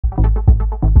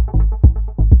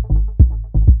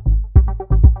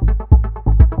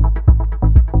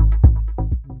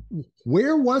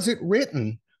Where was it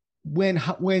written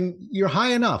when you're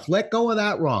high enough? Let go of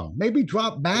that rung. Maybe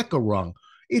drop back a rung.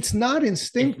 It's not It's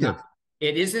instinctive. not.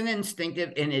 It isn't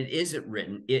instinctive and it isn't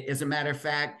written. As a matter of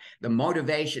fact, the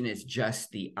motivation is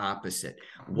just the opposite.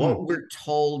 Mm, What we're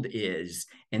told is,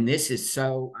 and this is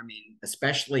so, I mean,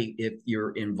 especially if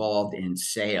you're involved in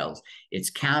sales,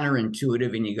 it's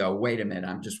counterintuitive and you go, wait a minute,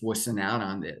 I'm just wussing out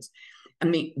on this. I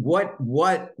mean, what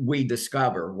we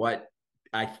discover, what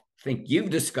I think you've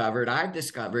discovered, I've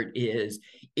discovered is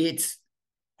it's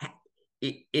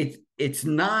it's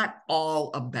not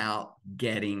all about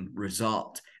getting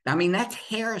results. I mean, that's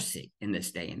heresy in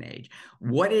this day and age.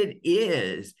 What it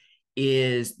is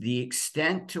the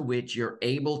extent to which you're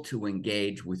able to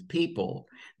engage with people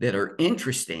that are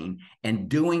interesting and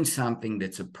doing something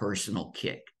that's a personal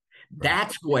kick. right.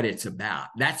 That's what it's about.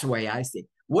 That's the way I see it.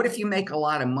 What if you make a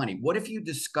lot of money? What if you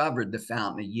discovered the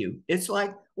fountain of youth? It's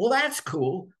like, well, that's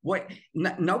cool.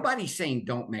 Nobody's saying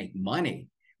don't make money,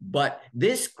 but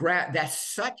that's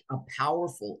such a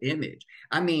powerful image.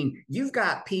 I mean, you've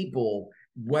got people,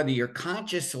 whether you're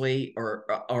consciously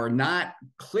or not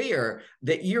clear,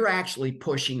 that you're actually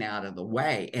pushing out of the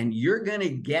way, and you're going to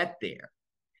get there.